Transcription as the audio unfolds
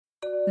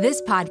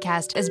This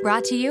podcast is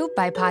brought to you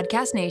by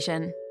Podcast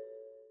Nation.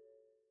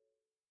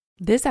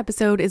 This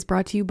episode is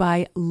brought to you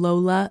by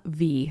Lola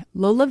V.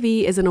 Lola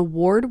V is an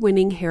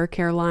award-winning hair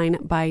care line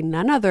by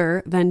none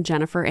other than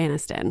Jennifer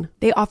Aniston.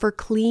 They offer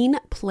clean,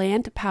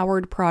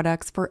 plant-powered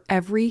products for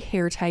every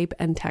hair type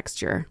and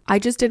texture. I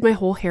just did my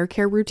whole hair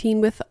care routine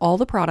with all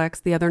the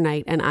products the other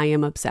night, and I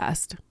am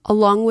obsessed.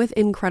 Along with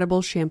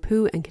incredible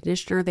shampoo and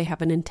conditioner, they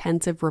have an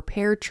intensive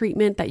repair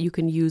treatment that you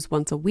can use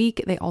once a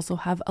week. They also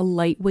have a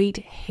lightweight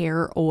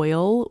hair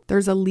oil.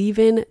 There's a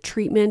leave-in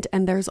treatment,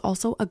 and there's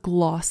also a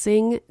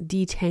glossing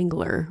detangler,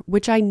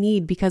 which I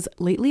need because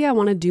lately I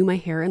want to do my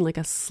hair in like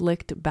a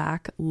slicked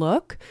back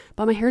look,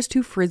 but my hair's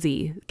too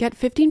frizzy. Get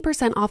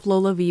 15% off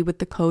Lola V with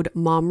the code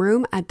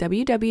MOMROOM at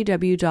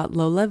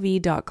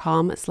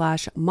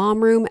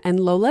www.lolav.com/momroom, and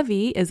Lola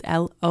V is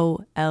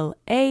LOLAVIE.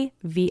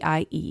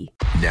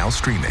 Now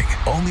streaming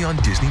only on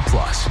Disney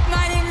Plus.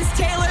 My name is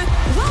Taylor.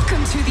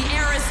 Welcome to the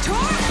Eras Tour.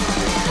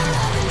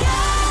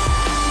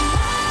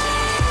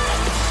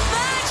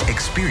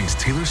 Experience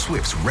Taylor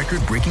Swift's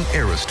record-breaking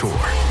Eras Tour.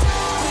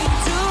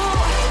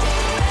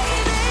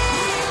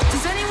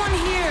 Does anyone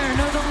here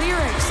know the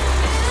lyrics?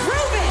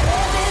 Prove it!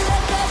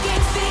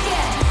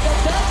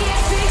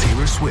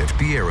 Taylor Swift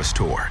The Eras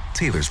Tour,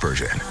 Taylor's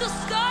version,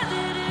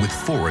 with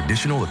 4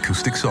 additional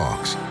acoustic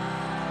songs.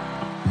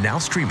 Now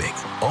streaming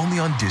only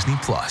on Disney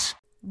Plus.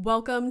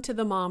 Welcome to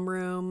the Mom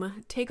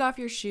Room. Take off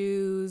your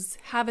shoes,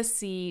 have a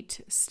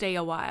seat, stay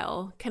a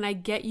while. Can I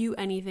get you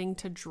anything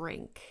to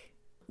drink?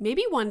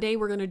 Maybe one day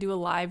we're going to do a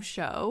live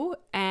show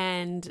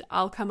and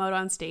I'll come out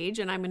on stage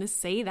and I'm going to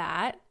say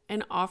that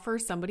and offer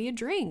somebody a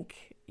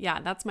drink.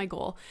 Yeah, that's my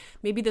goal.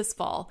 Maybe this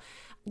fall.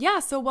 Yeah,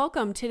 so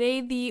welcome. Today,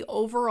 the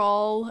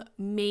overall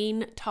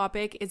main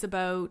topic is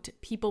about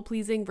people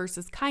pleasing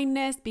versus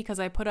kindness because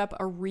I put up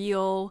a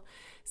reel.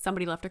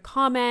 Somebody left a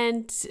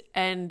comment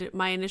and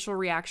my initial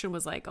reaction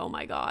was like, oh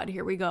my God,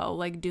 here we go.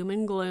 Like doom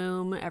and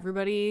gloom.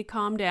 Everybody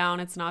calm down.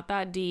 It's not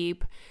that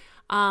deep.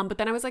 But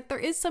then I was like, there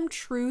is some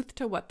truth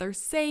to what they're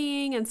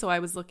saying. And so I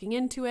was looking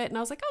into it and I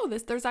was like, oh,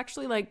 there's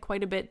actually like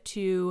quite a bit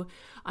to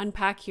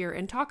unpack here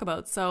and talk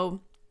about.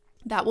 So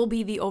that will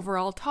be the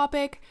overall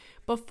topic.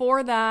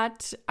 Before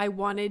that, I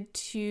wanted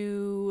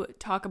to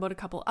talk about a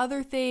couple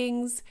other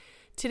things.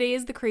 Today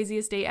is the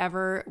craziest day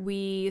ever.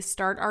 We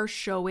start our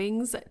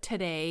showings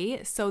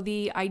today. So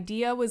the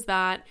idea was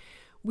that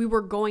we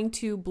were going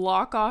to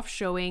block off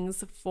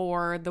showings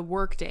for the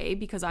workday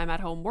because I'm at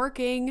home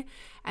working.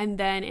 And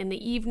then in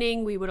the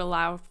evening, we would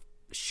allow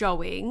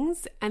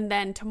showings. And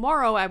then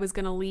tomorrow I was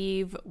going to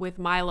leave with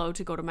Milo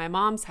to go to my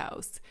mom's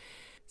house.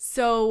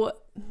 So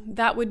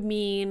that would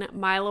mean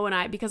Milo and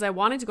I, because I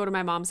wanted to go to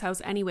my mom's house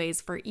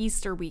anyways for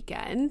Easter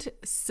weekend.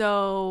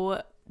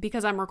 So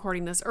because I'm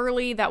recording this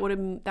early, that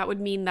would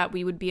mean that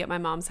we would be at my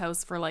mom's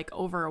house for like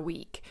over a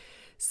week.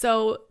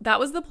 So that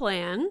was the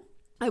plan.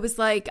 I was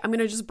like, I'm going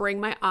to just bring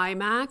my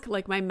iMac,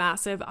 like my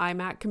massive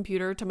iMac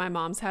computer to my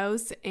mom's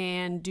house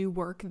and do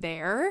work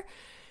there.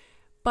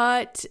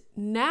 But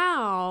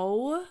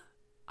now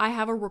I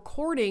have a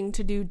recording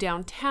to do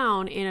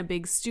downtown in a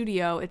big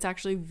studio. It's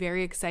actually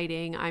very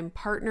exciting. I'm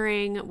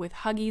partnering with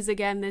Huggies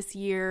again this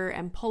year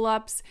and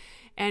Pull-Ups,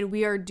 and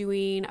we are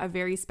doing a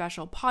very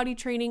special potty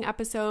training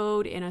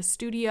episode in a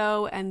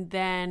studio and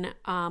then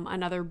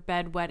another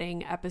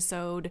bedwetting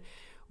episode,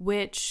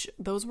 which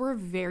those were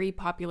very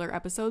popular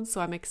episodes. So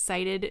I'm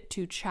excited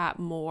to chat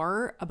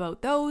more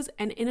about those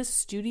and in a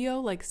studio,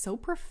 like so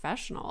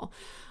professional.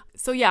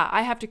 So yeah,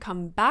 I have to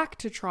come back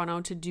to Toronto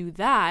to do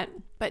that.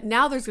 But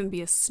now there's going to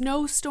be a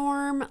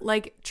snowstorm.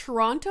 Like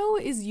Toronto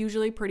is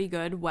usually pretty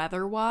good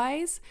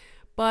weather-wise.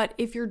 But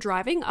if you're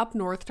driving up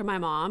north to my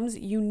mom's,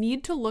 you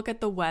need to look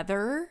at the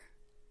weather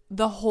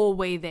the whole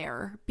way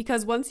there.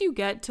 Because once you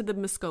get to the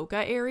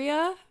Muskoka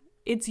area,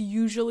 it's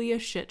usually a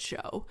shit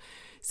show.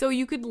 So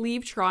you could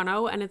leave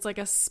Toronto and it's like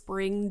a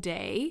spring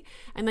day.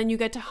 And then you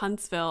get to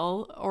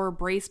Huntsville or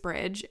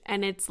Bracebridge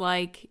and it's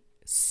like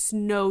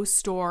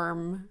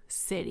snowstorm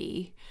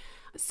city.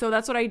 So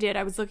that's what I did.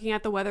 I was looking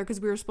at the weather because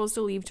we were supposed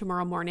to leave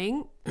tomorrow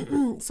morning.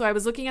 So I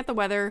was looking at the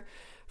weather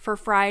for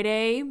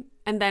Friday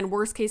and then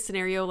worst case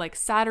scenario, like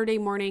Saturday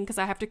morning, because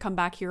I have to come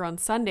back here on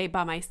Sunday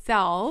by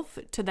myself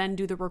to then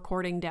do the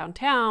recording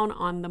downtown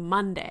on the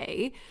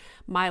Monday.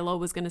 Milo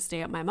was going to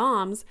stay at my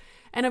mom's.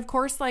 And of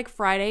course, like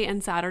Friday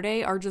and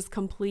Saturday are just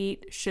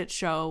complete shit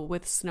show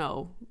with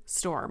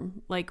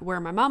snowstorm, like where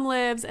my mom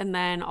lives and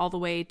then all the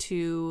way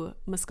to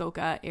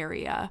Muskoka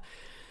area.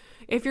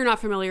 If you're not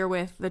familiar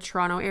with the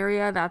Toronto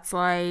area, that's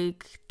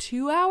like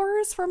 2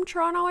 hours from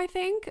Toronto, I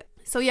think.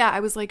 So yeah, I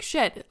was like,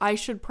 shit, I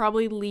should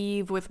probably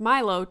leave with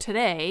Milo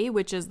today,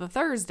 which is the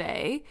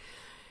Thursday,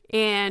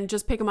 and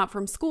just pick him up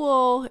from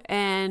school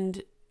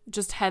and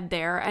just head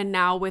there. And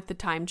now with the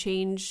time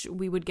change,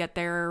 we would get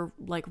there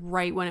like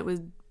right when it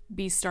would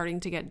be starting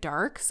to get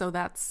dark. So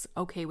that's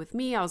okay with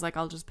me. I was like,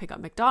 I'll just pick up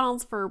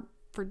McDonald's for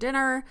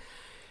dinner.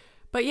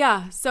 But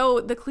yeah, so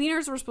the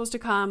cleaners were supposed to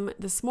come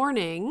this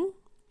morning,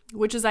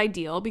 which is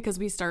ideal because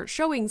we start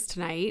showings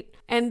tonight,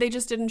 and they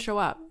just didn't show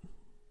up.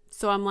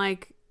 So I'm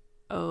like,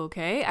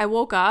 okay. I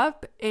woke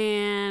up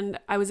and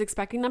I was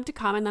expecting them to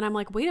come. And then I'm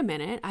like, wait a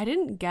minute. I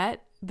didn't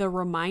get the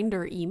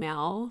reminder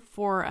email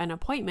for an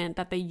appointment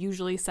that they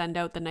usually send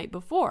out the night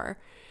before.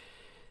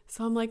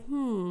 So I'm like,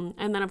 And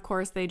then of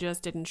course they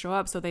just didn't show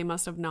up. So they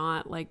must have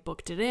not like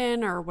booked it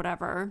in or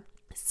whatever.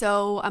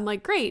 So I'm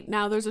like, great.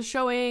 Now there's a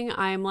showing.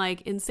 I'm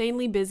like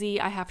insanely busy.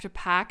 I have to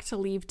pack to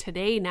leave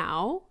today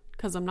now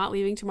because I'm not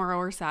leaving tomorrow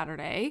or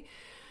Saturday.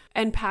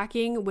 And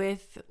packing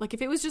with, like,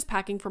 if it was just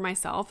packing for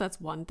myself,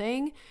 that's one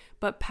thing.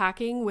 But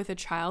packing with a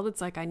child,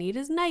 it's like, I need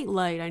his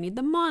nightlight. I need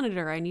the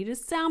monitor. I need his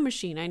sound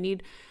machine. I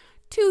need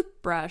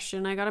toothbrush.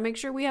 And I got to make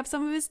sure we have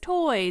some of his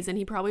toys. And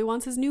he probably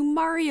wants his new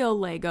Mario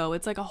Lego.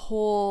 It's like a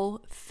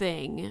whole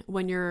thing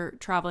when you're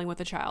traveling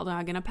with a child.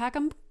 I'm going to pack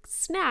him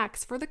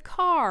snacks for the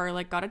car.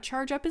 Like, got to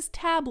charge up his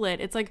tablet.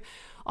 It's like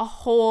a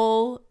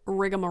whole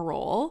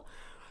rigmarole.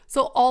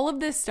 So all of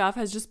this stuff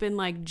has just been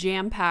like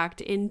jam-packed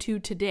into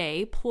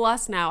today.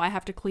 Plus now I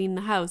have to clean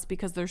the house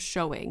because there's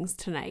showings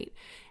tonight.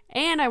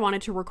 And I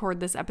wanted to record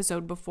this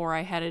episode before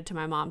I headed to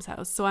my mom's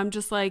house. So I'm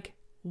just like,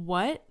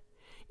 what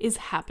is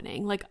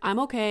happening? Like, I'm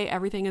okay.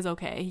 Everything is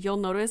okay. You'll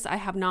notice I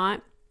have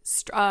not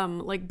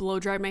like blow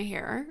dried my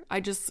hair.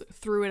 I just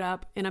threw it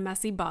up in a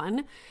messy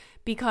bun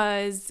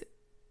because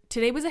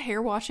today was a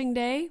hair washing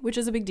day, which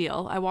is a big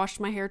deal. I washed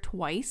my hair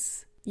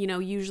twice. You know,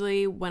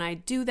 usually when I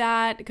do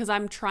that, because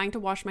I'm trying to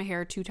wash my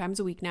hair 2 times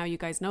a week now, you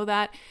guys know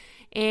that.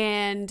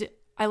 And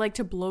I like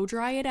to blow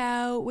dry it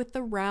out with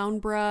the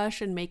round brush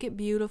and make it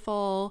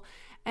beautiful.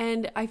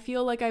 And I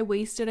feel like I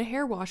wasted a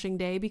hair washing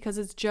day because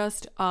it's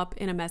just up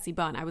in a messy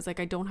bun. I was like,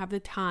 I don't have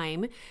the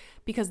time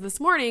because this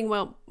morning,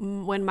 well,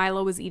 when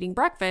Milo was eating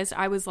breakfast,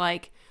 I was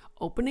like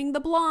opening the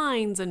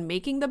blinds and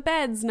making the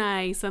beds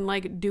nice and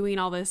like doing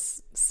all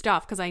this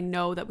stuff because I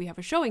know that we have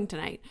a showing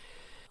tonight.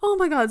 Oh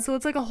my God. So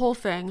it's like a whole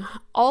thing.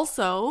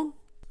 Also,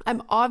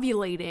 I'm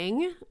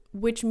ovulating,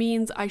 which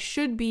means I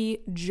should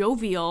be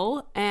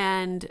jovial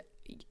and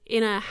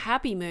in a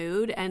happy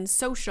mood and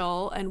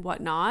social and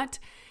whatnot.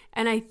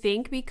 And I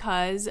think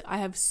because I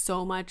have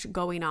so much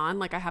going on,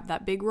 like I have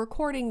that big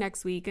recording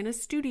next week in a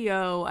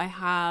studio, I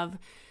have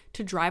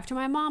to drive to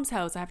my mom's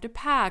house, I have to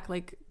pack,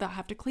 like I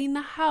have to clean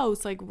the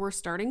house, like we're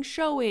starting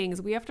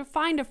showings, we have to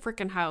find a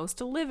freaking house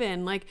to live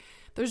in, like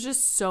there's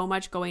just so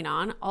much going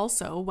on.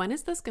 Also, when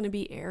is this going to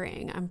be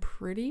airing? I'm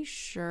pretty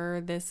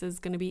sure this is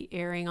going to be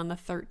airing on the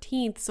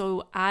 13th.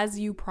 So as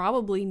you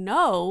probably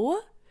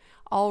know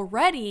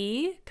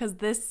already, because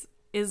this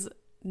is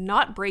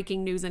not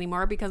breaking news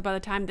anymore, because by the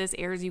time this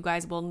airs, you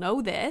guys will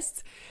know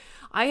this.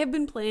 I have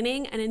been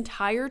planning an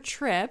entire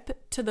trip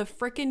to the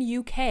frickin'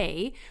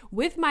 UK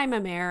with my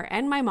mamere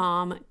and my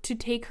mom to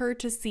take her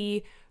to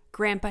see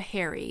Grandpa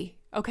Harry,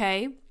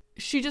 okay?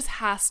 She just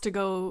has to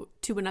go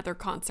to another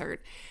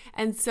concert.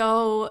 And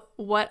so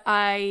what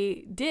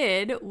I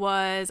did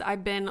was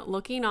I've been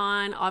looking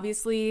on,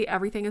 obviously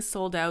everything is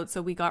sold out.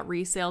 So we got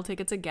resale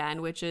tickets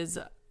again, which is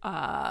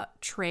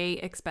tray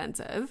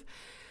expensive.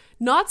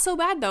 Not so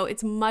bad though.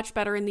 It's much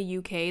better in the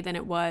UK than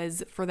it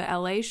was for the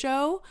LA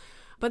show,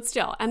 but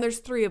still, and there's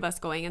 3 of us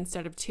going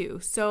instead of 2.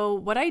 So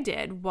what I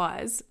did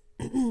was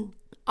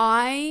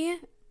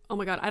oh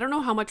my God, I don't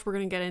know how much we're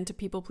going to get into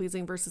people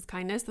pleasing versus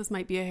kindness. This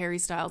might be a Harry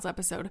Styles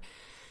episode.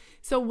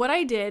 So what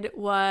I did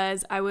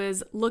was I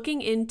was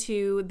looking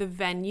into the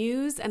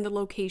venues and the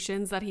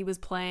locations that he was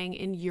playing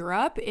in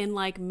Europe in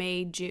like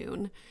May,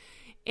 June.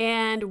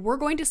 And we're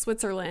going to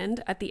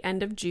Switzerland at the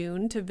end of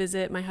June to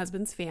visit my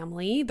husband's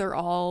family. They're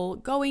all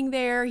going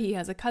there. He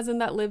has a cousin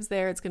that lives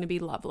there. It's going to be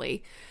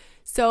lovely.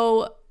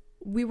 So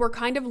we were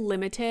kind of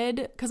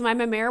limited because my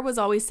mamere was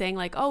always saying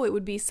like, oh, it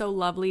would be so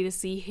lovely to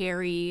see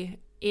Harry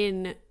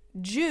in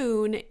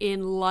June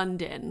in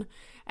London.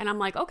 And I'm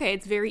like, okay,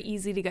 it's very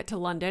easy to get to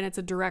London. It's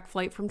a direct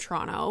flight from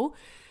Toronto.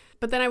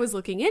 But then I was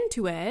looking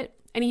into it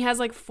and he has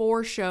like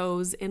 4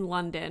 shows in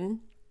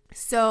London.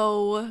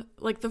 So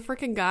like the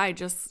freaking guy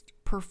just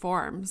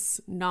performs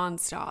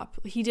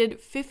nonstop. He did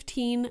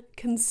 15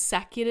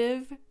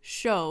 consecutive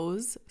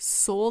shows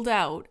sold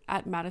out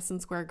at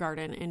Madison Square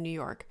Garden in New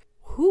York.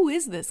 Who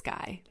is this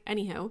guy?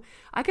 Anywho,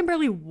 I can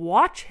barely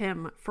watch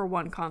him for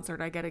one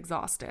concert. I get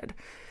exhausted.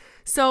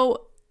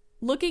 So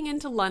looking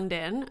into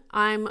London,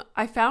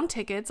 I found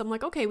tickets. I'm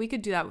like, okay, we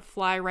could do that.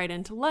 Fly right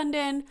into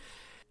London.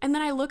 And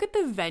then I look at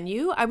the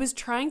venue.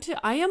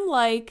 I am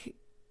like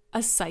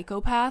a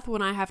psychopath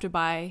when I have to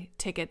buy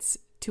tickets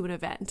to an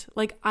event.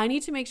 Like I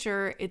need to make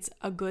sure it's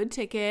a good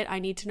ticket. I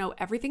need to know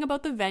everything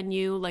about the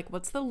venue. Like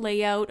what's the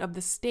layout of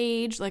the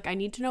stage? Like I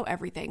need to know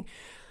everything.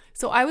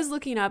 So I was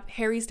looking up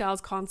Harry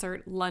Styles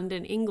concert,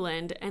 London,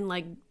 England, and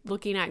like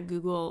looking at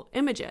Google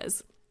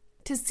Images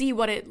to see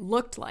what it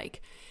looked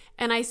like.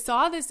 And I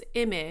saw this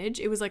image.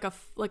 It was like a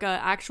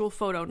actual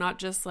photo, not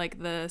just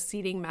like the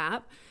seating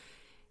map.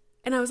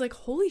 And I was like,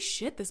 holy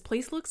shit, this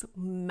place looks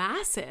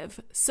massive.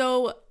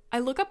 So I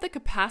look up the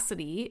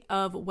capacity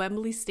of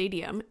Wembley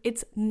Stadium.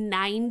 It's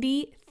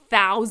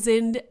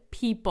 90,000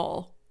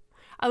 people.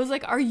 I was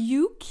like, are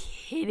you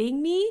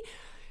kidding me?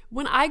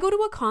 When I go to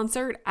a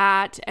concert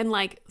at, and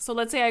like, so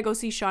let's say I go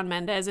see Shawn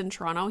Mendes in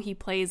Toronto. He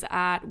plays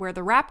at where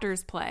the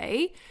Raptors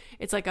play.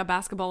 It's like a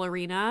basketball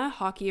arena,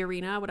 hockey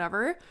arena,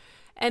 whatever.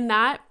 And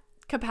that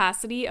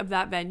capacity of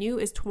that venue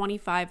is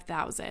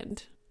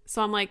 25,000.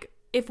 So I'm like,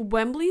 if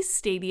Wembley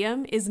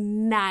Stadium is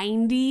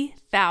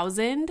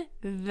 90,000,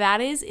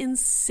 that is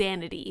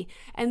insanity.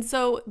 And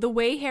so the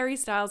way Harry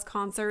Styles'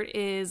 concert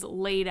is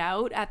laid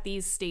out at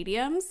these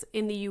stadiums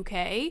in the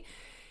UK,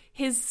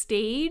 his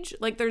stage,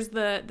 like there's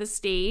the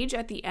stage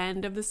at the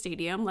end of the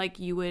stadium, like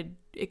you would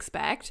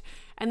expect,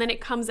 and then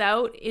it comes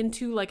out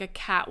into like a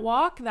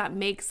catwalk that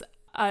makes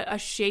a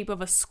shape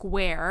of a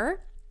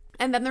square.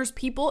 And then there's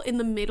people in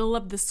the middle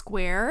of the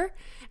square.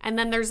 And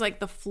then there's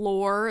like the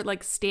floor,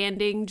 like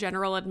standing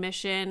general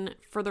admission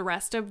for the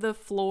rest of the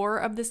floor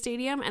of the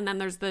stadium. And then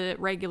there's the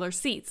regular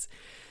seats,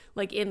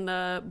 like in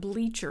the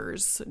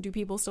bleachers. Do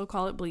people still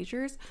call it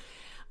bleachers?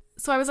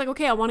 So I was like,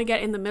 okay, I want to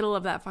get in the middle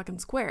of that fucking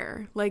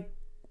square. Like,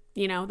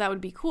 you know, that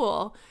would be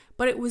cool.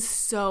 But it was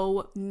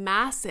so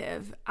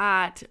massive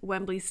at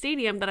Wembley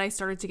Stadium that I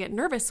started to get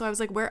nervous. So I was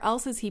like, where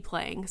else is he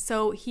playing?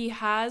 So he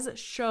has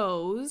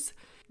shows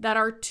that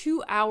are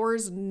 2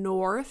 hours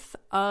north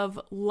of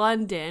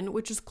London,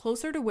 which is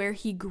closer to where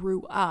he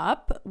grew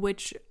up,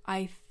 which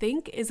I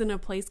think is in a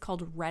place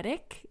called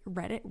Reading.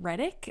 I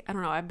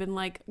don't know. I've been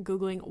like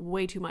Googling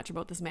way too much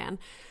about this man.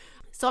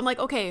 So I'm like,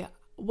 okay,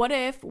 what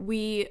if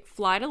we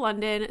fly to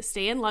London,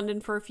 stay in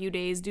London for a few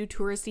days, do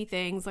touristy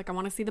things? Like I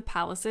want to see the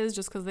palaces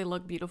just because they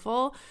look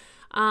beautiful.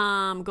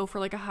 Go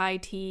for like a high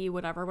tea,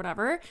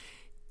 whatever.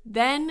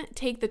 Then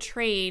take the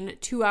train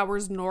 2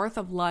 hours north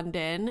of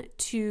London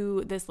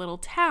to this little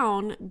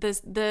town.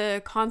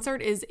 The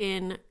concert is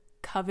in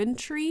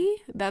Coventry.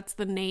 That's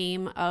the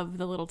name of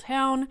the little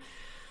town.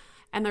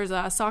 And there's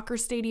a soccer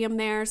stadium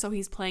there. So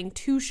he's playing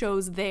 2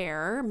 shows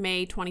there,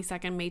 May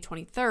 22nd, May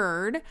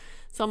 23rd.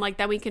 So I'm like,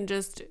 then we can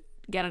just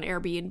get an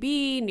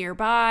Airbnb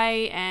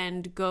nearby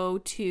and go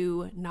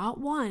to not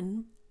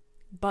one,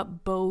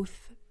 but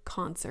both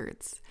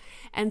concerts.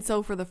 And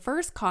so for the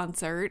first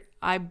concert,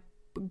 I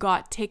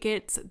got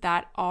tickets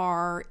that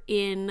are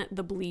in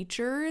the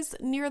bleachers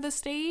near the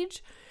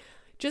stage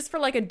just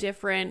for like a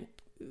different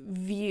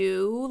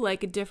view,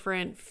 like a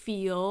different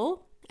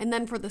feel. And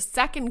then for the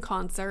second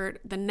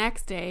concert, the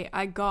next day,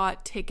 I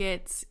got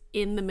tickets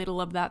in the middle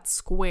of that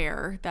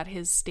square that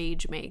his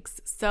stage makes.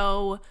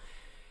 So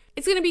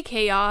it's going to be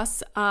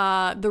chaos.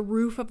 The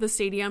roof of the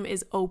stadium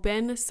is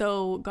open,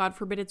 so God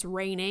forbid it's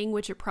raining,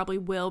 which it probably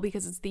will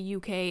because it's the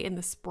UK in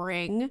the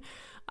spring.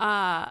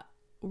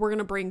 We're going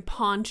to bring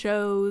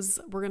ponchos.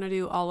 We're going to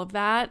do all of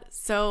that.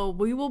 So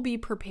we will be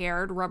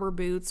prepared, rubber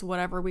boots,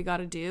 whatever we got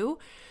to do.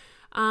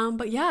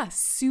 But yeah,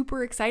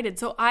 super excited.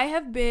 So I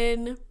have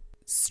been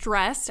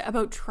stressed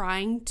about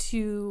trying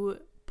to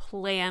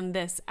plan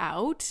this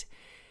out.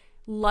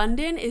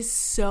 London is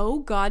so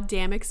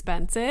goddamn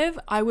expensive.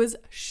 I was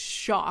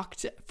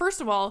shocked.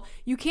 First of all,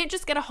 you can't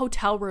just get a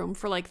hotel room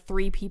for like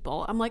 3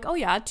 people. I'm like, oh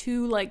yeah,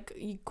 2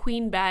 like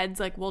queen beds,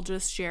 like we'll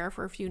just share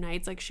for a few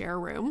nights, like share a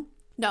room.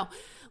 No,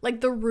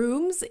 like the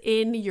rooms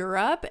in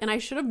Europe, and I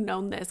should have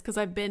known this because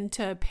I've been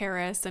to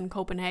Paris and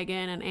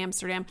Copenhagen and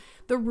Amsterdam.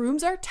 The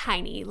rooms are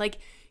tiny. Like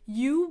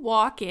you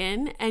walk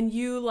in and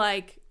you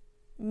like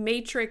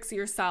matrix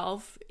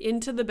yourself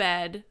into the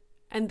bed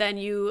and then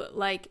you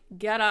like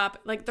get up.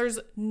 Like there's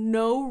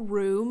no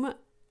room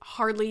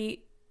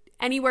hardly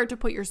anywhere to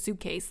put your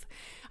suitcase.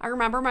 I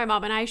remember my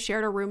mom and I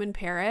shared a room in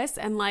Paris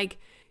and like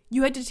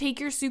you had to take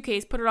your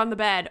suitcase, put it on the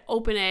bed,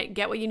 open it,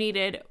 get what you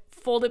needed,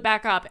 fold it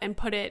back up and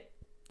put it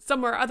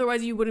somewhere.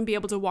 Otherwise you wouldn't be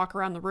able to walk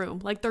around the room.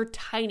 Like they're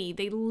tiny.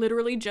 They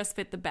literally just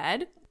fit the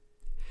bed.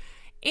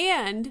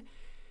 And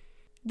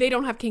they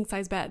don't have king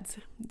size beds.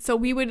 So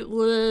we would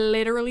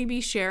literally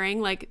be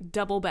sharing like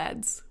double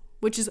beds,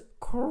 which is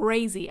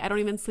crazy. I don't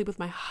even sleep with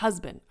my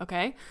husband.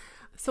 Okay.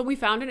 So we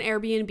found an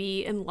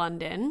Airbnb in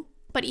London,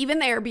 but even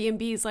the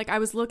Airbnbs, like I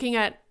was looking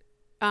at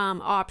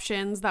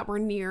options that were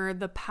near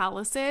the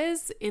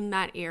palaces in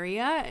that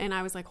area. And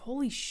I was like,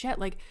 holy shit,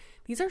 like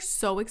these are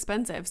so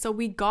expensive. So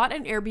we got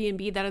an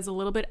Airbnb that is a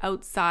little bit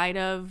outside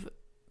of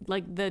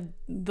like the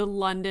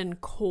London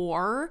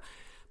core,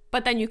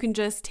 but then you can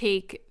just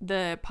take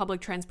the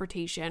public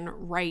transportation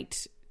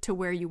right to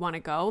where you want to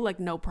go, like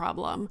no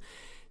problem.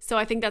 So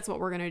I think that's what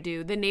we're going to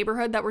do. The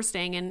neighborhood that we're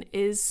staying in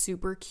is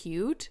super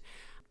cute,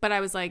 but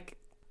I was like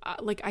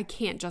I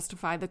can't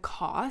justify the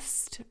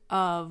cost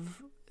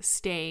of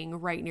staying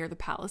right near the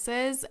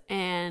palaces,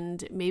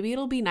 and maybe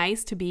it'll be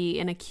nice to be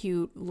in a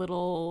cute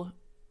little,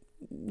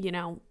 you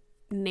know,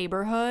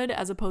 neighborhood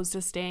as opposed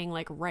to staying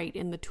like right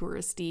in the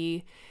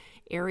touristy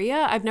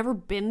area. I've never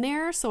been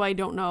there, so I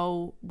don't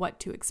know what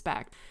to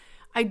expect.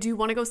 I do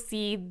want to go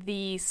see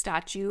the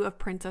statue of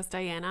Princess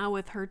Diana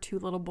with her 2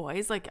 little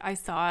boys. Like I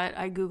saw it,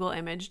 I Google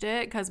imaged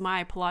it because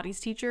my Pilates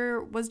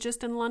teacher was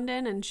just in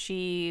London and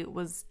she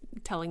was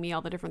telling me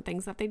all the different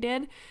things that they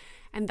did.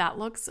 And that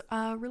looks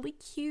really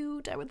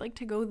cute. I would like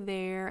to go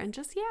there and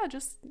just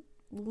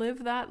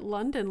live that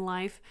London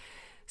life.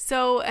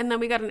 So, and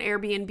then we got an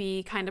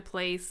Airbnb kind of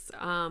place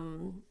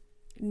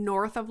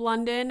north of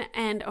London.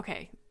 And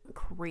okay,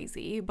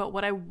 crazy. But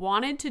what I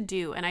wanted to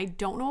do, and I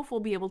don't know if we'll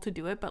be able to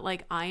do it, but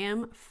like I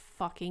am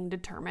fucking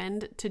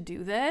determined to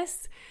do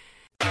this.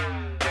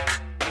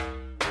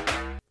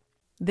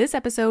 This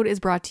episode is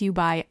brought to you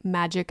by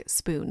Magic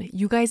Spoon.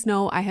 You guys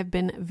know I have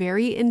been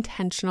very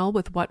intentional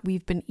with what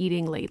we've been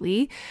eating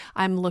lately.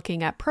 I'm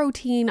looking at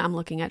protein, I'm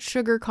looking at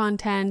sugar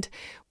content,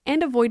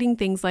 and avoiding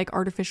things like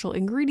artificial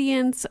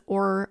ingredients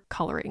or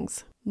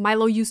colorings.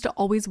 Milo used to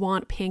always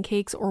want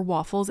pancakes or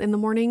waffles in the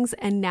mornings,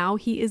 and now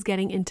he is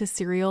getting into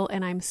cereal,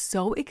 and I'm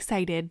so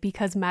excited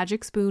because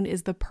Magic Spoon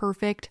is the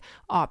perfect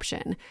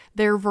option.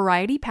 Their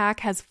variety pack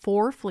has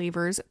 4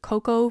 flavors: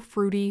 cocoa,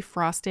 fruity,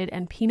 frosted,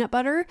 and peanut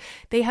butter.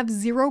 They have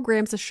 0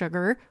 grams of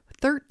sugar,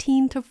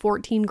 13 to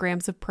 14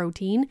 grams of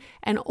protein,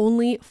 and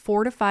only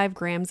 4 to 5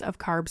 grams of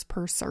carbs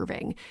per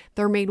serving.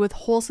 They're made with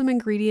wholesome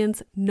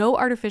ingredients, no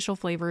artificial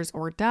flavors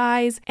or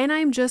dyes, and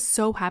I'm just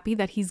so happy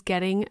that he's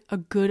getting a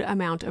good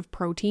amount of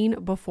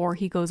protein before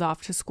he goes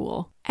off to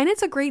school. And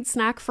it's a great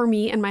snack for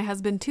me and my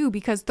husband too,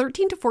 because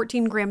 13 to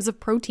 14 grams of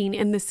protein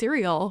in the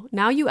cereal,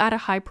 now you add a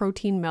high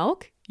protein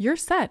milk, you're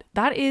set.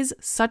 That is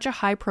such a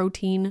high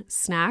protein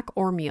snack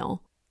or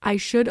meal. I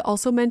should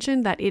also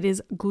mention that it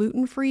is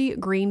gluten-free,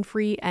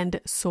 grain-free, and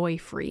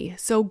soy-free.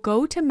 So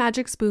go to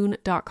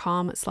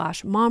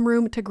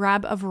magicspoon.com/momroom to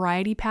grab a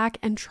variety pack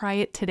and try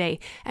it today.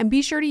 And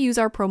be sure to use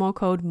our promo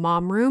code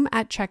MOMROOM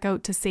at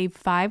checkout to save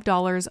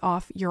 $5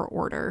 off your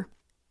order.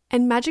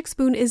 And Magic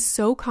Spoon is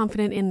so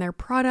confident in their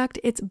product,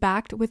 it's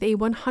backed with a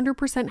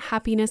 100%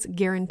 happiness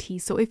guarantee.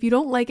 So if you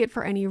don't like it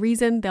for any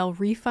reason, they'll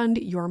refund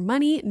your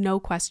money,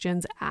 no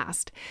questions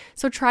asked.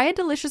 So try a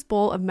delicious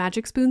bowl of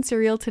Magic Spoon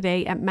cereal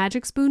today at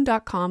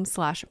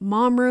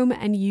magicspoon.com/momroom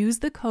and use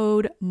the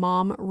code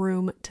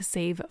MOMROOM to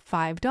save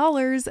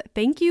 $5.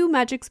 Thank you,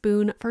 Magic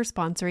Spoon, for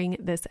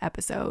sponsoring this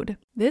episode.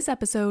 This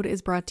episode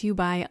is brought to you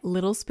by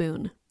Little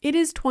Spoon. It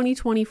is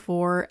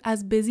 2024.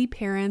 As busy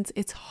parents,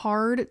 it's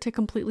hard to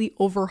completely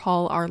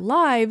overhaul our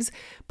lives,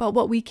 but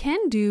what we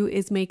can do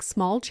is make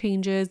small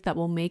changes that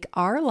will make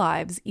our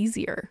lives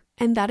easier.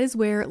 And that is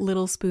where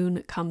Little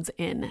Spoon comes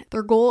in.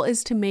 Their goal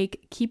is to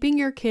make keeping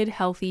your kid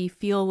healthy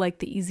feel like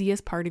the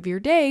easiest part of your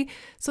day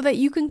so that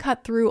you can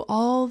cut through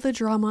all the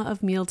drama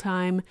of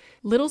mealtime.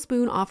 Little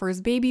Spoon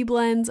offers baby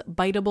blends,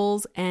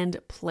 biteables, and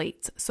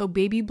plates. So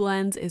baby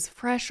blends is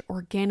fresh,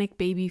 organic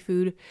baby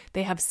food.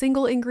 They have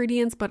single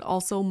ingredients, but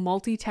also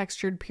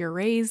multi-textured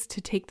purees to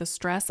take the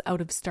stress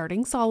out of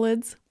starting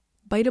solids.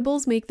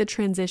 Biteables make the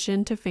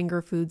transition to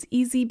finger foods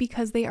easy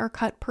because they are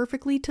cut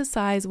perfectly to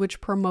size, which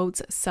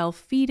promotes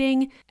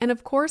self-feeding. And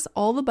of course,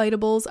 all the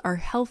biteables are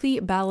healthy,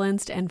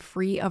 balanced, and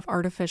free of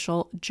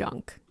artificial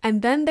junk.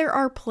 And then there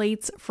are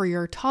plates for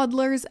your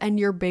toddlers and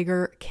your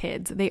bigger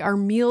kids. They are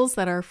meals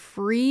that are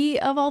free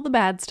of all the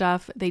bad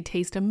stuff. They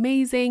taste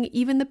amazing.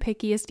 Even the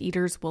pickiest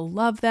eaters will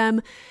love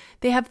them.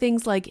 They have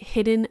things like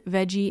hidden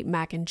veggie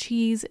mac and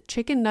cheese,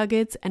 chicken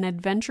nuggets, and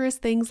adventurous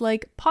things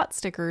like pot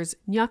stickers,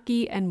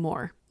 gnocchi, and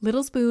more.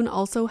 Little Spoon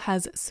also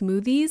has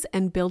smoothies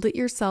and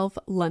build-it-yourself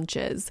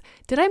lunches.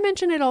 Did I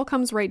mention it all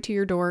comes right to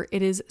your door?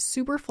 It is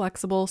super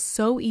flexible,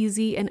 so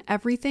easy, and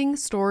everything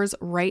stores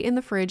right in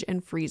the fridge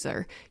and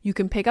freezer. You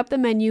can pick up the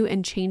menu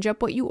and change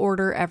up what you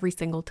order every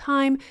single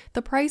time.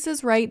 The price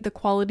is right, the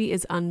quality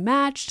is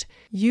unmatched.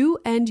 You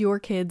and your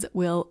kids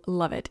will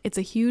love it. It's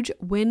a huge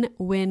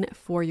win-win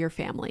for your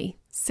family.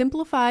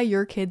 Simplify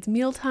your kids'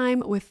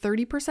 mealtime with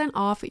 30%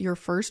 off your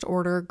first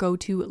order. Go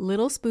to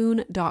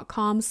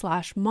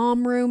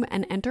littlespoon.com/momroom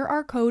and enter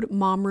our code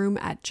MOMROOM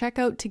at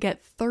checkout to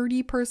get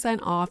 30%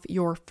 off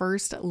your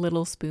first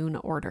Little Spoon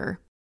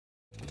order.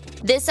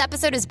 This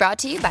episode is brought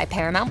to you by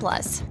Paramount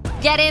Plus.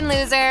 Get in,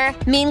 loser!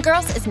 Mean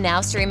Girls is now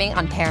streaming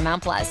on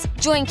Paramount Plus.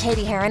 Join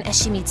Katie Heron as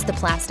she meets the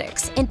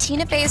plastics in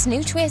Tina Fey's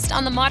new twist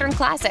on the modern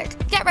classic.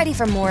 Get ready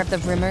for more of the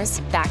rumors,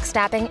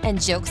 backstabbing, and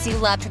jokes you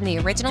loved from the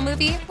original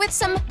movie with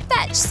some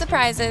fetch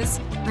surprises.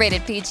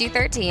 Rated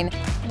PG-13.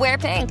 Wear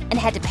pink and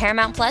head to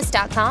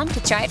ParamountPlus.com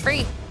to try it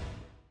free.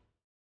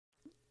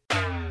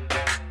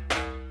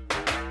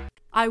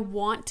 I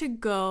want to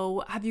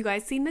go. Have you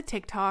guys seen the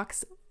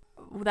TikToks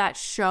that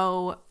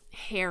show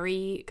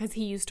Harry, because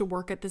he used to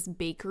work at this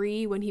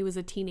bakery when he was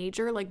a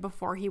teenager, like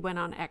before he went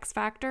on X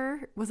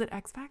Factor? Was it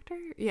X Factor?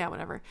 Yeah,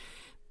 whatever.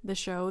 The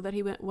show that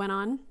he went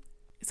on.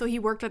 So he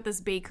worked at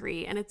this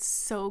bakery, and it's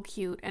so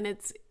cute. And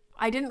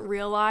I didn't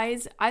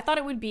realize, I thought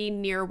it would be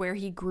near where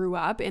he grew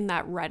up in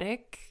that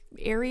Reddick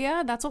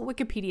area. That's what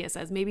Wikipedia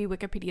says. Maybe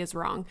Wikipedia's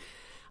wrong.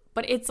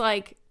 But it's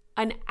like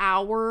an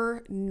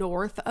hour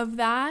north of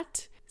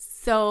that.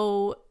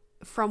 So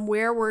from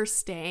where we're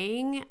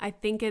staying, I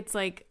think it's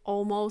like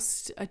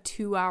almost a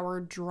 2-hour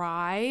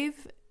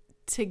drive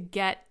to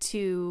get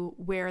to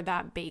where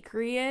that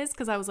bakery is.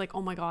 Because I was like,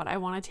 oh my God, I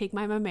want to take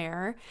my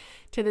mamere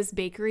to this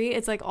bakery.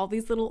 It's like all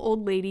these little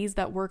old ladies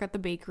that work at the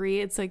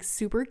bakery. It's like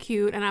super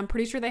cute. And I'm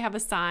pretty sure they have a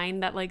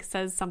sign that like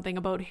says something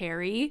about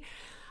Harry.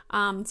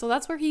 So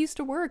that's where he used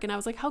to work. And I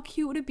was like, how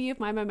cute would it be if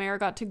my mamere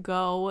got to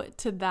go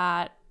to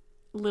that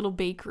little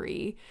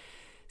bakery?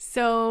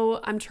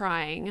 So I'm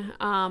trying.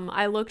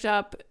 I looked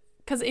up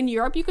because in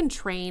Europe you can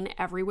train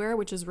everywhere,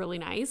 which is really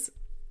nice.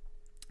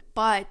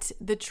 But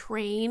the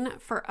train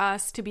for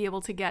us to be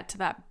able to get to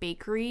that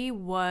bakery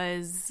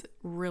was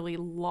really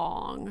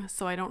long.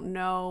 So I don't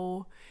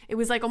know. It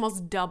was like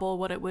almost double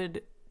what it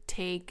would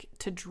take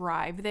to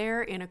drive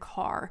there in a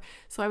car.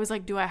 So I was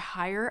like, do I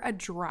hire a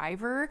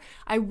driver?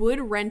 I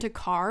would rent a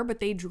car, but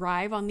they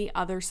drive on the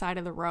other side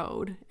of the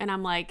road. And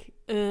I'm like,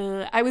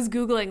 I was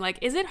Googling, like,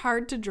 is it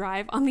hard to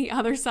drive on the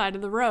other side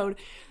of the road?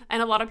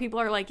 And a lot of people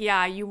are like,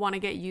 yeah, you want to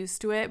get used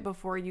to it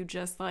before you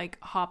just like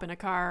hop in a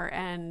car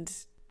and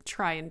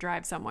try and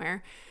drive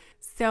somewhere.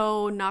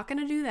 So not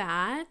gonna do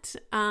that.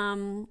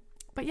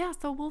 But yeah,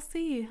 so we'll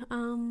see.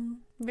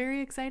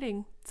 Very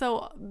exciting.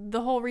 So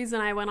the whole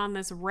reason I went on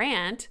this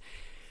rant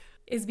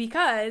is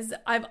because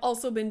I've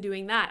also been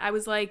doing that. I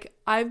was like,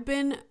 I've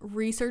been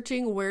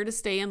researching where to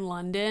stay in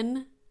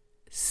London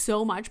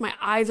so much. My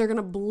eyes are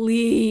gonna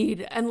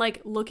bleed, and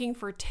like looking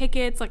for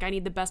tickets. Like I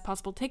need the best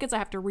possible tickets. I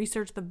have to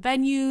research the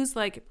venues,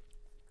 like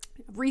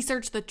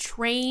research the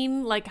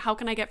train. Like how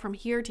can I get from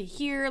here to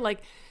here?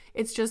 Like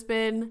it's just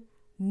been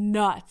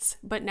nuts.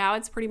 But now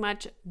it's pretty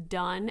much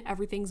done.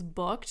 Everything's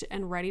booked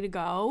and ready to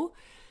go.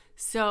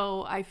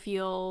 So I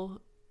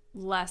feel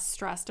less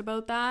stressed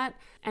about that.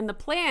 And the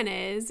plan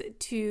is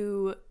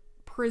to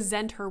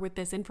present her with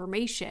this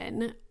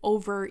information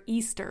over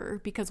Easter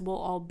because we'll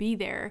all be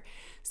there.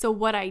 So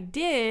what I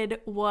did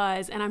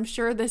was, and I'm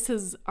sure this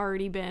has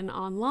already been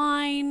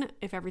online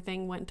if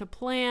everything went to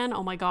plan.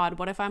 Oh my God,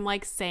 what if I'm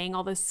like saying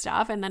all this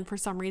stuff and then for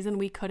some reason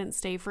we couldn't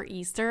stay for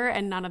Easter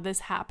and none of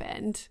this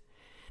happened?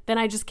 Then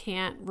I just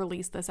can't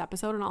release this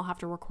episode and I'll have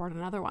to record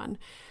another one.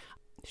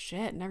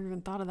 Shit, never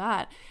even thought of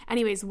that.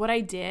 Anyways, what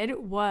I did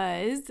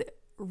was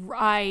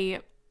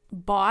I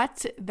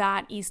bought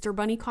that Easter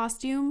bunny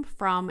costume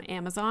from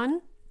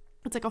Amazon.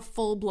 It's like a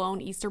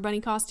full-blown Easter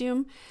bunny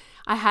costume.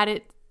 I had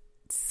it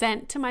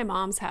sent to my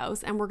mom's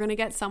house and we're going to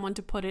get someone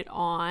to put it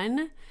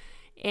on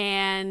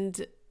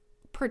and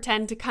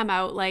pretend to come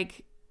out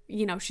like,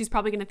 you know, she's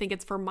probably going to think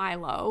it's for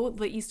Milo.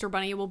 The Easter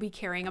bunny will be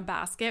carrying a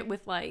basket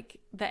with like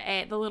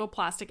the little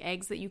plastic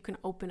eggs that you can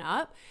open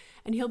up.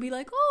 And he'll be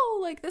like, oh,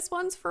 like this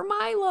one's for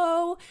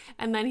Milo.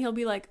 And then he'll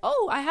be like,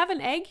 oh, I have an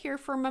egg here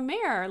for my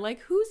mare. Like,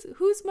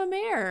 who's my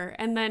mare?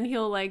 And then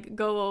he'll like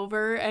go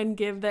over and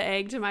give the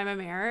egg to my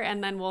mare.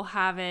 And then we'll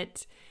have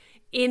it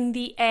in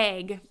the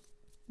egg.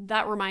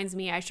 That reminds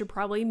me, I should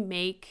probably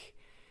make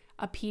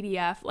a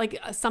PDF, like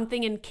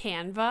something in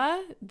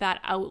Canva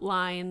that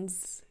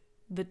outlines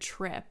the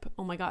trip.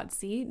 Oh my God,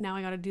 see, now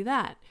I got to do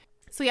that.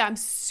 So yeah, I'm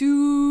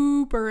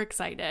super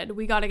excited.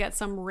 We got to get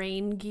some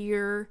rain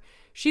gear.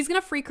 She's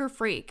going to freak her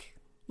freak.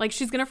 Like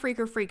she's going to freak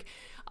her freak.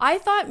 I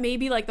thought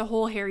maybe like the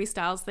whole Harry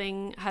Styles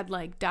thing had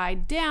like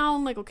died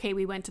down. Like, okay,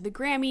 we went to the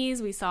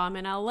Grammys. We saw him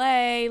in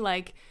LA.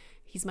 Like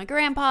he's my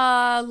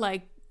grandpa.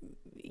 Like,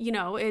 you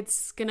know,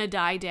 it's going to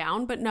die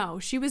down. But no,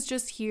 she was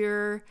just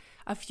here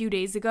a few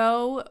days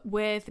ago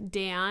with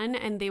Dan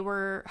and they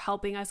were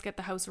helping us get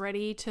the house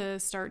ready to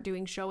start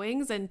doing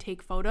showings and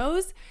take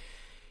photos.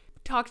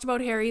 Talked about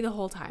Harry the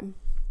whole time.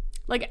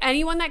 Like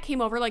anyone that came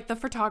over, like the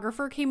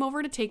photographer came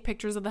over to take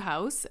pictures of the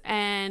house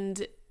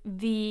and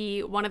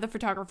one of the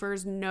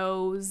photographers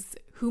knows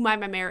who my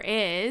mare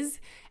is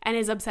and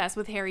is obsessed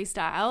with Harry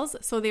Styles.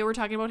 So they were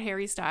talking about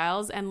Harry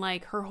Styles and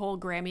like her whole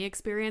Grammy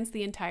experience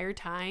the entire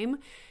time.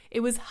 It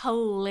was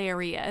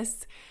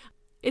hilarious.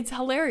 It's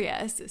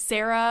hilarious.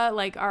 Sarah,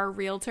 like our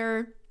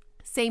realtor,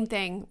 same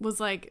thing, was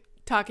like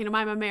talking to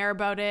my mare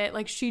about it.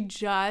 Like she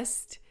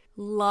just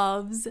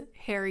loves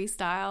Harry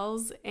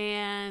Styles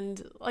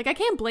and like I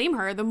can't blame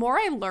her. The more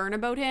I learn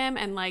about him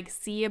and like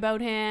see about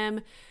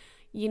him,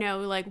 you know,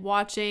 like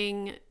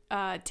watching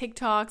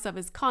TikToks of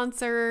his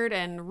concert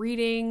and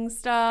reading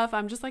stuff,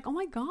 I'm just like, oh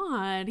my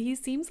God, he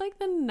seems like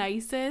the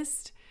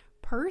nicest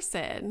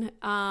person,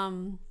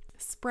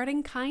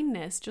 spreading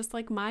kindness just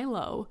like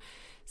Milo.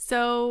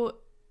 So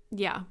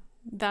yeah,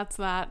 that's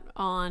that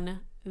on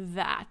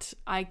that.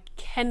 I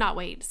cannot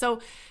wait.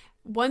 So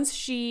once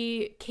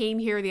she came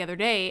here the other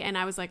day and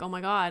I was like, oh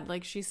my God,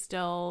 like she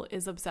still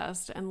is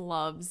obsessed and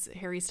loves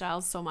Harry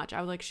Styles so much. I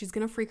was like, she's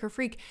going to freak her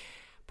freak.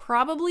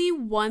 Probably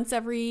once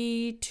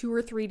every 2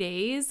 or 3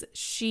 days,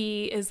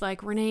 she is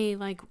like, Renee,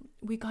 like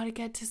we got to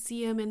get to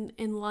see him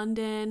in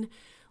London.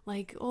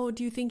 Like, oh,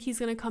 do you think he's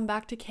going to come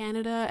back to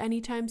Canada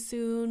anytime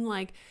soon?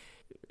 Like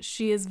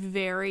she is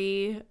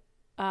very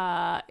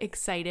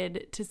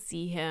excited to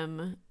see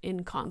him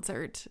in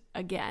concert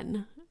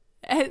again.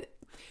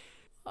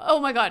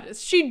 Oh my God.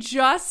 She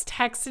just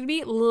texted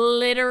me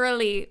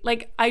literally.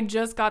 Like I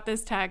just got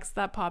this text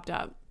that popped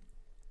up.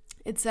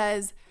 It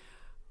says,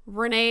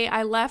 Renee,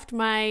 I left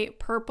my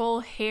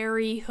purple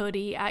Harry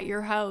hoodie at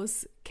your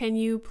house. Can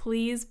you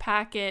please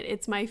pack it?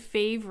 It's my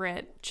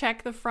favorite.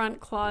 Check the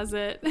front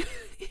closet.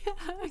 Yeah,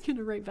 I'm going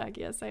to write back,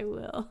 yes, I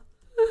will.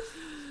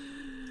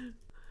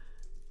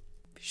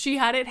 She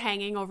had it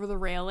hanging over the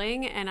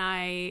railing and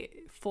I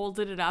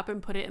folded it up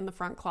and put it in the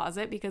front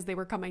closet because they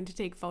were coming to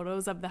take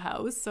photos of the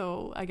house.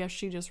 So I guess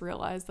she just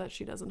realized that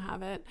she doesn't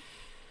have it.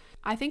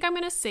 I think I'm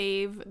going to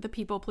save the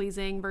people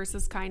pleasing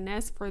versus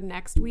kindness for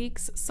next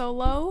week's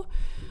solo.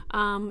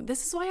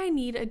 This is why I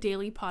need a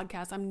daily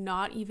podcast. I'm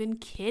not even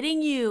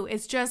kidding you.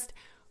 It's just,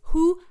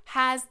 who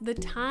has the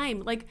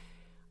time? Like,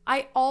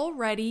 I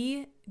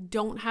already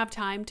don't have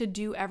time to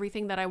do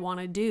everything that I want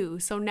to do.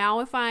 So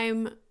now if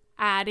I'm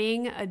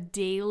adding a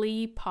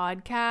daily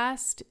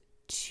podcast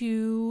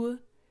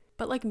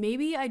but like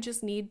maybe I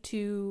just need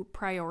to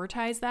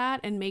prioritize that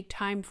and make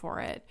time for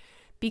it.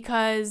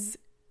 Because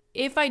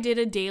if I did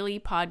a daily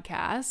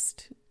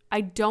podcast,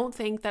 I don't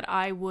think that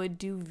I would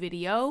do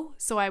video.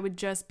 So I would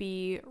just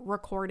be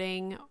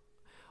recording,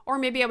 or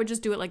maybe I would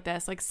just do it like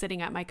this, like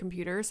sitting at my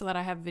computer so that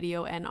I have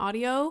video and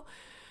audio.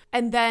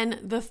 And then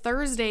the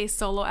Thursday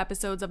solo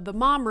episodes of the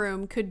Mom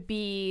Room could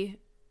be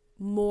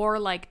more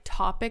like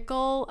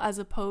topical as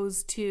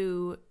opposed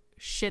to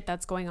shit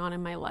that's going on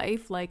in my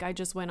life. Like I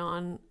just went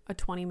on a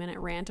 20-minute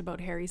rant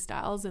about Harry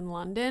Styles in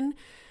London.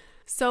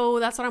 So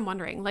that's what I'm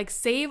wondering. Like,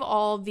 save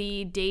all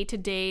the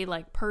day-to-day,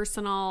 like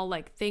personal,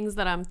 like things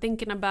that I'm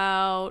thinking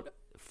about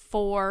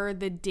for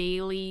the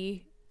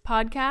daily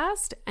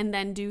podcast, and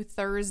then do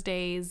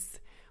Thursdays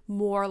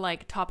more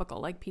like topical,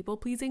 like people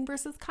pleasing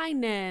versus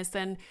kindness,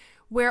 and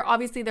where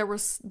obviously there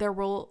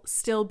will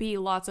still be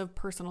lots of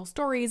personal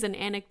stories and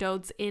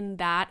anecdotes in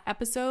that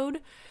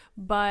episode,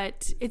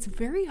 but it's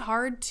very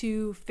hard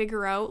to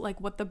figure out like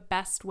what the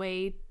best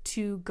way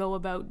to go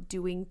about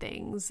doing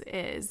things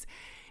is.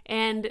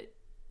 And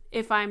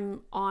if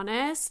I'm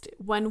honest,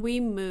 when we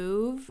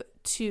move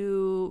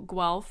to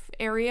Guelph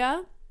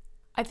area,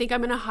 I think I'm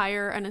going to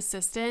hire an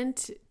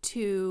assistant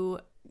to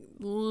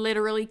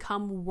literally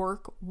come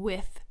work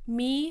with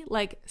me,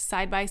 like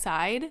side by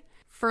side,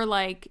 for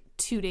like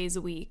 2 days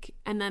a week.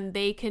 And then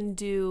they can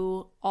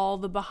do all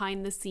the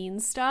behind the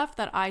scenes stuff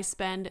that I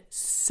spend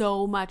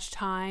so much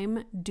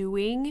time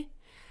doing.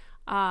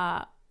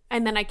 And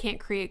then I can't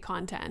create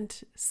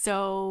content.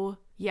 So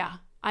yeah,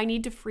 I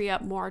need to free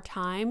up more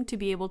time to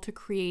be able to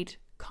create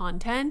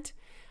content.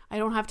 I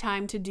don't have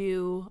time to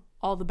do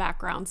all the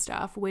background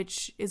stuff,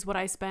 which is what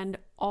I spend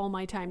all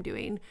my time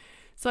doing.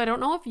 So I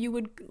don't know if you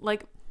would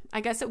like,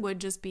 I guess it would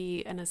just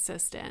be an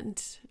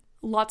assistant.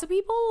 Lots of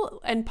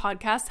people and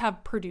podcasts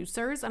have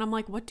producers, and I'm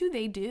like, what do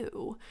they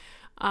do?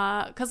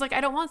 Because like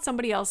I don't want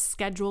somebody else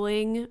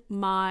scheduling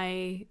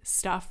my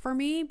stuff for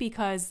me,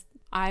 because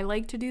I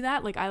like to do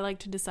that. Like I like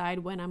to decide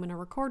when I'm going to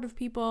record with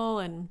people,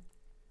 and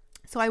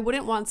so I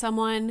wouldn't want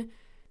someone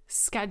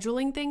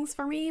scheduling things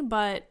for me.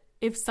 But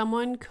if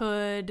someone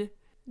could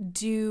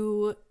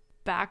do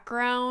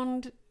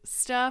background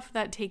stuff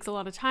that takes a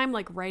lot of time,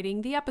 like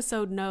writing the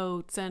episode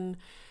notes and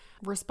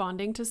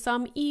responding to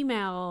some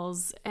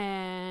emails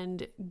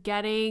and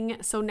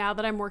so now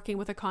that I'm working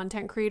with a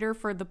content creator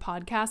for the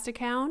podcast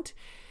account,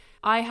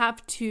 I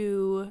have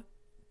to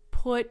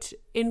put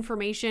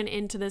information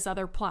into this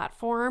other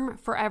platform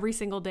for every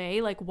single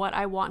day, like what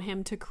I want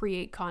him to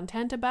create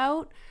content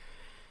about.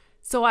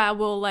 So I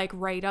will like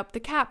write up the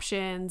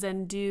captions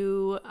and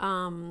do,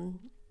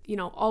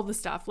 all the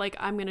stuff. Like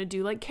I'm going to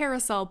do like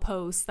carousel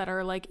posts that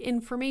are like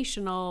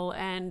informational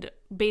and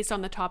based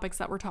on the topics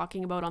that we're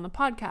talking about on the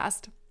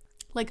podcast.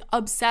 Like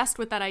obsessed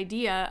with that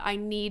idea. I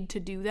need to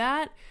do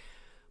that.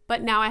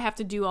 But now I have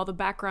to do all the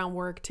background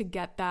work to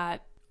get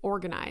that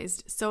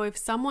organized. So if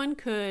someone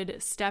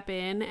could step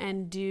in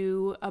and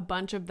do a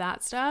bunch of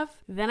that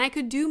stuff, then I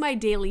could do my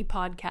daily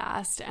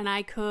podcast and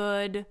I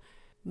could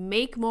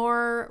make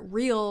more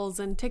reels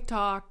and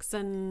TikToks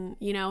and,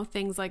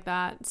 things like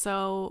that.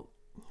 So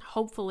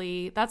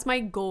hopefully that's my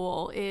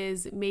goal,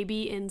 is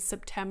maybe in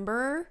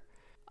September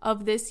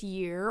of this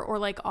year or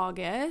like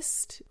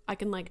August, I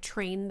can like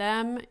train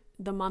them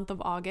the month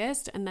of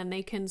August, and then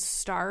they can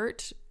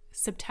start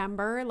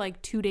September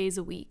like 2 days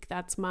a week.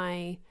 That's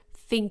my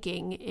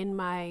thinking in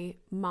my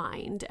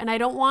mind. And I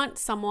don't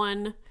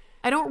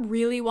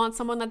really want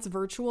someone that's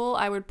virtual.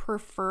 I would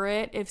prefer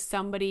it if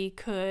somebody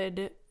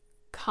could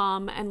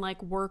come and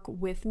like work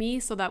with me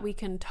so that we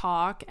can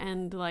talk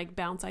and like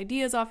bounce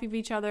ideas off of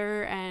each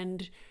other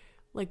and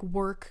like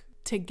work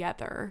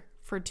together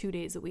for 2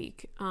 days a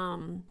week.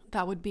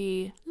 That would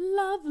be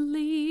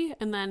lovely.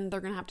 And then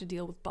they're gonna have to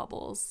deal with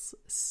Bubbles,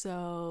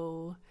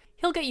 so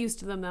he'll get used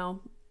to them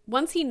though.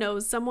 Once he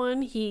knows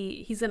someone,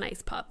 he's a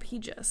nice pup. He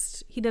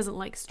doesn't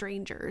like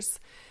strangers,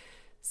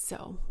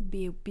 so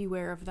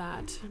beware of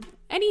that.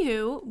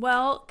 Anywho,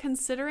 well,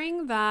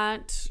 considering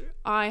that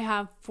I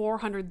have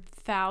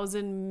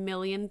 400,000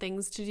 million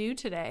things to do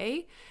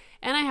today,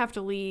 and I have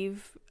to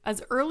leave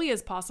as early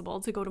as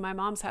possible to go to my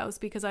mom's house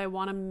because I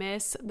want to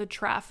miss the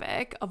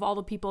traffic of all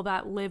the people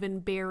that live in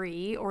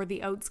Barrie or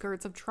the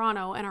outskirts of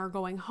Toronto and are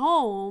going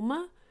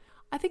home,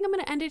 I think I'm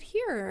going to end it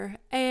here.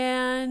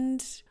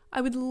 And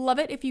I would love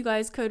it if you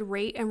guys could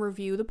rate and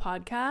review the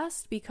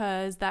podcast,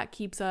 because that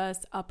keeps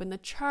us up in the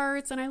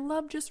charts. And I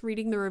love just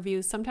reading the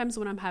reviews. Sometimes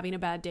when I'm having a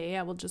bad day,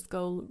 I will just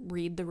go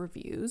read the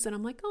reviews and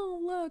I'm like,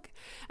 oh, look.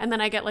 And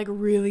then I get like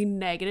really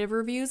negative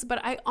reviews.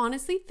 But I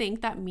honestly think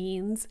that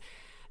means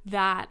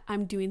that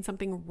I'm doing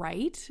something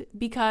right,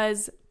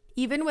 because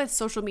even with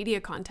social media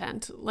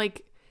content,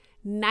 like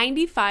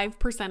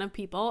 95% of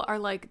people are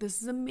like,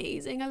 this is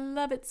amazing. I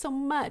love it so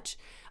much.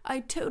 I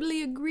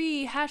totally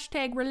agree.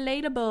 Hashtag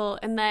relatable.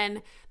 And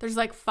then there's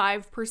like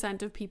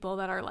 5% of people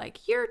that are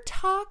like, you're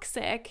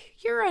toxic.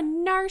 You're a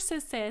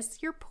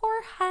narcissist. Your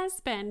poor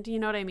husband. You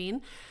know what I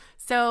mean?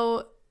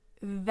 So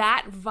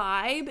that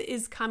vibe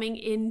is coming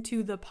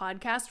into the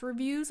podcast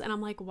reviews. And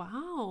I'm like,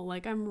 wow,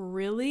 like I'm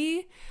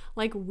really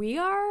like,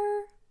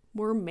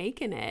 we're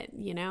making it,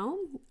 you know?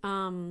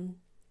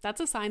 That's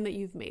a sign that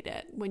you've made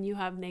it when you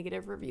have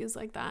negative reviews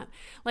like that.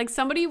 Like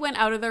somebody went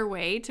out of their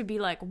way to be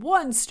like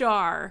 1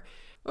 star.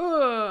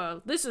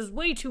 Ugh, this is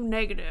way too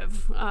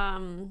negative.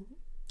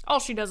 All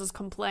she does is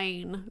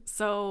complain.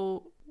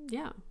 So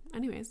yeah,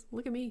 anyways,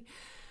 look at me.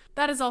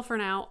 That is all for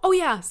now. Oh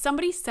yeah,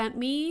 somebody sent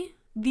me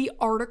the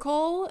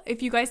article,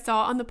 if you guys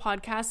saw on the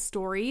podcast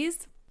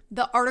stories,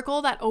 the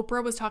article that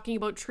Oprah was talking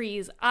about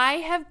trees. I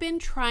have been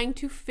trying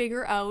to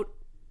figure out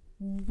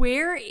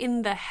where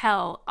in the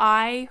hell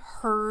I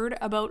heard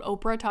about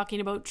Oprah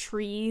talking about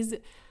trees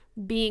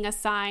being a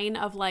sign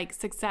of like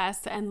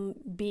success and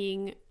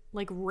being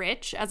like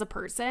rich as a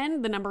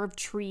person, the number of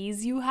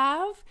trees you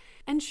have.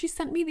 And she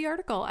sent me the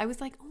article. I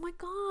was like, oh my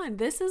God,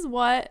 this is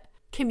what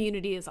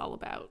community is all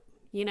about.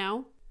 You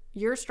know,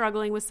 you're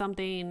struggling with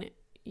something.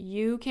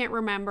 You can't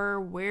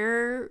remember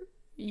where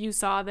you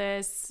saw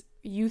this.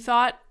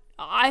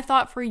 I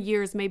thought for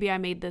years, maybe I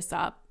made this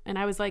up. And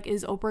I was like,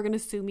 is Oprah going to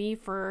sue me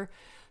for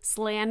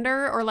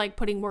slander or like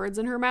putting words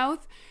in her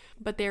mouth?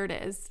 But there it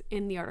is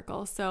in the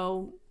article.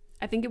 So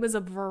I think it was a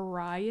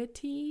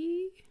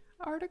Variety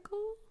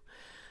article.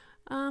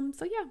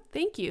 So yeah,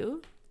 thank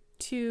you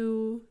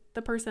to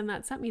the person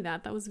that sent me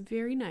that. That was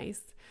very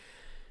nice.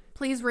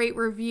 Please rate,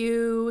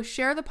 review,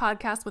 share the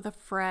podcast with a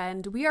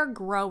friend. We are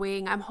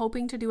growing. I'm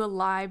hoping to do a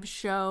live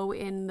show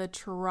in the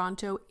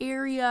Toronto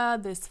area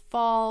this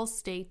fall.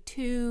 Stay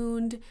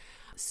tuned.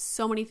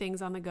 So many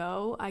things on the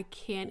go. I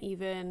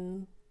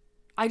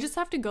just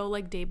have to go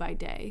like day by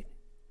day.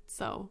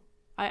 So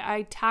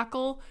I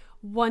tackle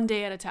one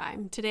day at a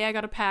time. Today I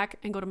got to pack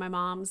and go to my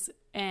mom's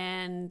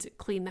and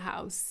clean the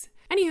house.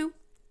 Anywho,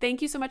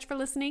 thank you so much for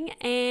listening,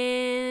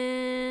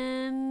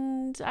 and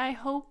I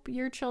hope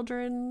your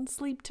children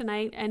sleep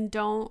tonight and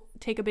don't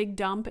take a big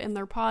dump in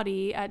their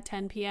potty at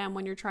 10 p.m.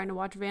 when you're trying to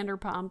watch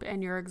Vanderpump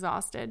and you're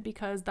exhausted,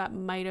 because that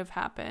might have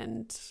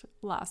happened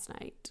last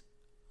night.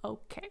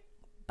 Okay,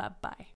 bye-bye.